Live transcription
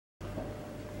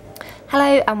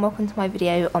Hello and welcome to my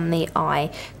video on the eye.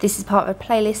 This is part of a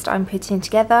playlist I'm putting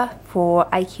together for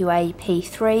AQA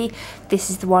P3. This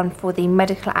is the one for the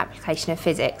medical application of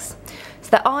physics.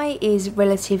 So the eye is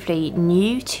relatively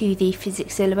new to the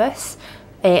physics syllabus.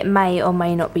 It may or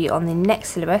may not be on the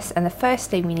next syllabus, and the first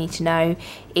thing we need to know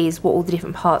is what all the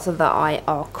different parts of the eye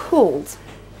are called.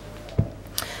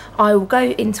 I will go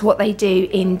into what they do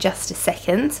in just a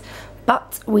second,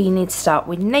 but we need to start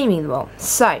with naming them all.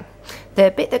 So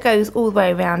the bit that goes all the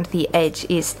way around the edge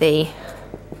is the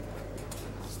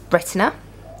retina.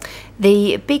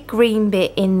 The big green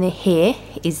bit in here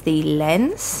is the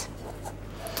lens.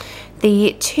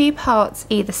 The two parts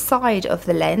either side of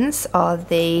the lens are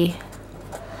the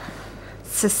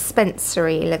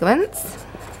suspensory ligaments.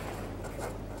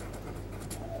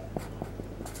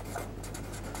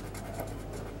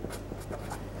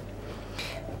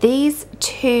 These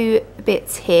two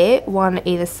bits here, one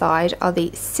either side, are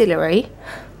the ciliary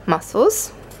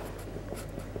muscles.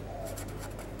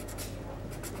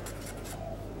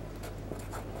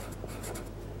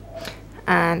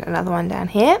 And another one down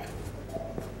here.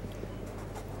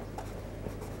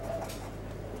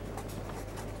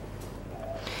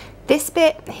 This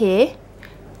bit here,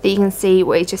 that you can see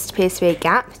where it just appears to be a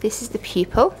gap, this is the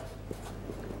pupil.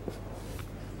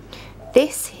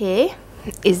 This here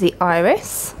is the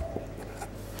iris,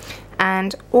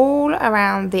 and all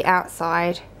around the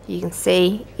outside you can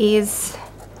see is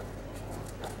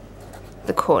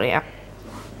the cornea.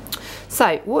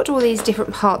 So what do all these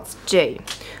different parts do?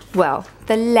 Well,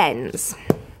 the lens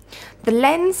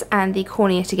and the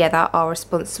cornea together are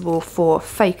responsible for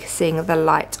focusing the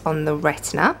light on the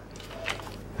retina.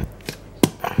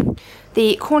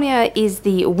 The cornea is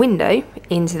the window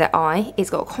into the eye. It's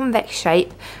got a convex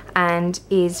shape and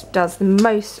does the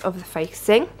most of the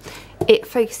focusing. It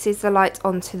focuses the light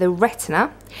onto the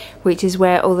retina, which is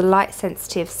where all the light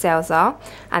sensitive cells are,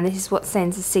 and this is what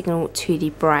sends a signal to the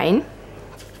brain.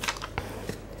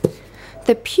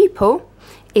 The pupil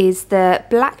is the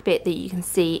black bit that you can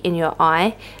see in your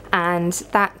eye, and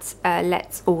that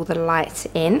lets all the light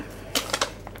in.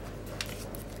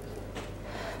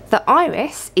 The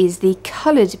iris is the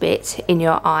coloured bit in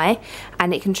your eye,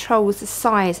 and it controls the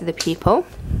size of the pupil.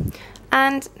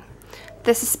 And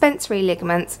the suspensory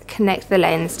ligaments connect the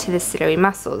lens to the ciliary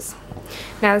muscles.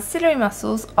 Now the ciliary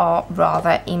muscles are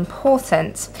rather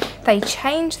important. They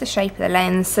change the shape of the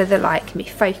lens so the light can be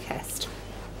focused.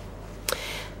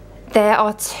 There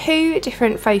are two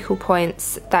different focal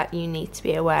points that you need to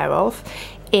be aware of.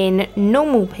 In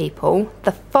normal people,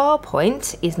 the far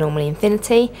point is normally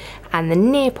infinity and the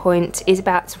near point is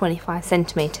about 25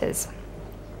 centimetres.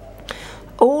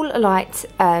 All light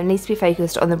needs to be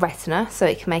focused on the retina so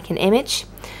it can make an image.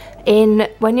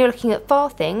 When you're looking at far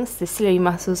things, the ciliary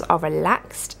muscles are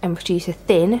relaxed and produce a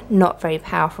thin, not very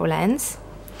powerful lens.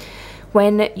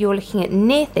 When you're looking at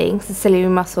near things, the ciliary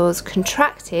muscles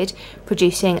contracted,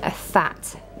 producing a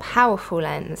fat, powerful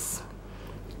lens.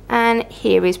 And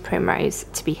here is Primrose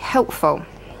to be helpful.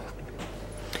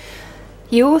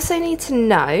 You also need to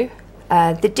know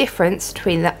the difference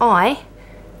between the eye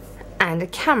and a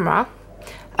camera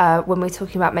when we're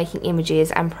talking about making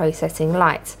images and processing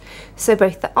light. So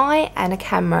both the eye and a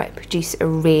camera produce a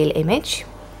real image.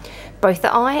 Both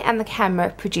the eye and the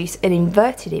camera produce an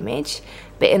inverted image,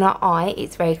 but in our eye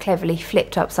it's very cleverly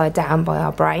flipped upside down by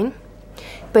our brain.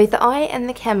 Both the eye and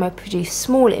the camera produce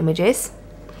small images.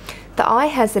 The eye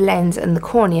has the lens and the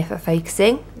cornea for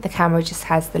focusing, the camera just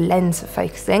has the lens for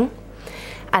focusing.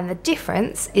 And the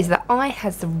difference is the eye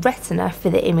has the retina for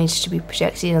the image to be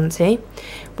projected onto,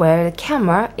 where the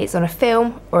camera is on a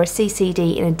film or a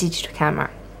CCD in a digital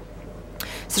camera.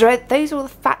 So those are all the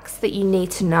facts that you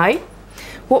need to know.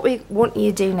 What we want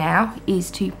you to do now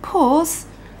is to pause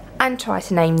and try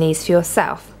to name these for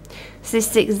yourself. So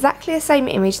this is exactly the same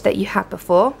image that you had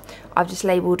before. I've just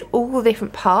labelled all the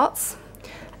different parts,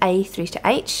 A through to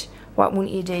H. What I want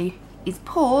you to do is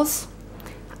pause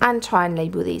and try and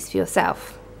label these for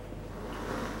yourself.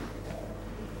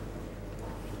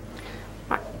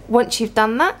 Right. Once you've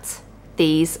done that,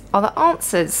 these are the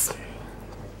answers.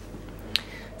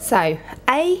 So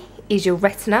A is your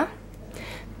retina,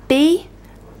 B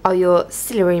are your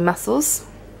ciliary muscles,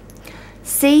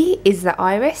 C is the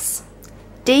iris,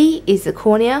 D is the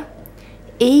cornea,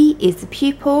 E is the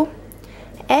pupil,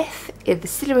 F is the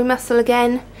ciliary muscle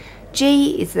again,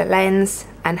 G is the lens,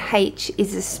 and H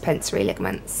is the suspensory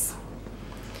ligaments.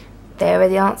 There are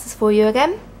the answers for you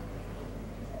again.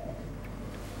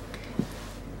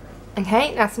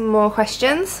 Okay, now some more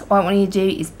questions. What I want you to do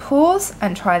is pause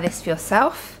and try this for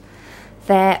yourself.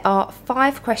 There are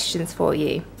 5 questions for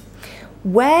you.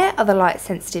 Where are the light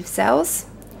sensitive cells?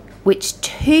 Which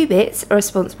two bits are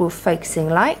responsible for focusing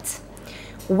light?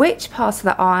 Which part of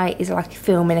the eye is like a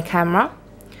film in a camera?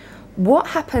 What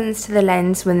happens to the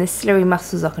lens when the ciliary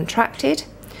muscles are contracted?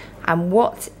 And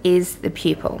what is the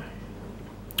pupil?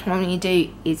 What I'm going to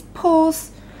do is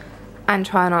pause and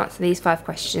try and answer these 5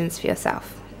 questions for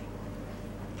yourself.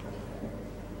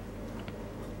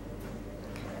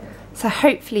 So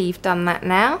hopefully you've done that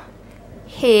now.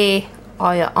 Here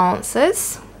are your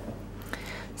answers.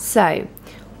 So,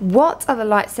 what are the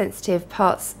light sensitive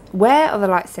parts? Where are the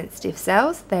light sensitive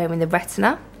cells? They're in the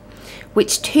retina.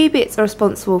 Which two bits are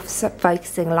responsible for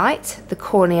focusing light? The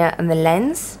cornea and the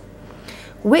lens.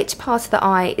 Which part of the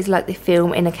eye is like the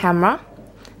film in a camera?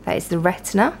 That is the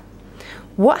retina.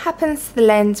 What happens to the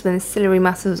lens when the ciliary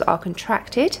muscles are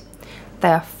contracted? They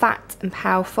are fat and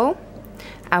powerful.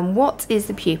 And what is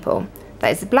the pupil?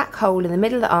 That is the black hole in the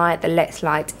middle of the eye that lets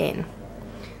light in.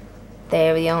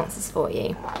 There are the answers for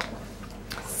you.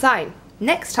 So,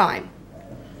 next time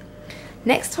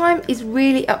is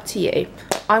really up to you.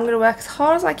 I'm going to work as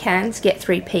hard as I can to get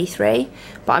through P3,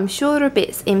 but I'm sure there are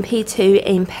bits in P2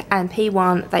 and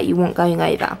P1 that you want going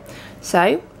over.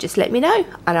 So, just let me know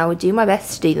and I will do my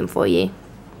best to do them for you.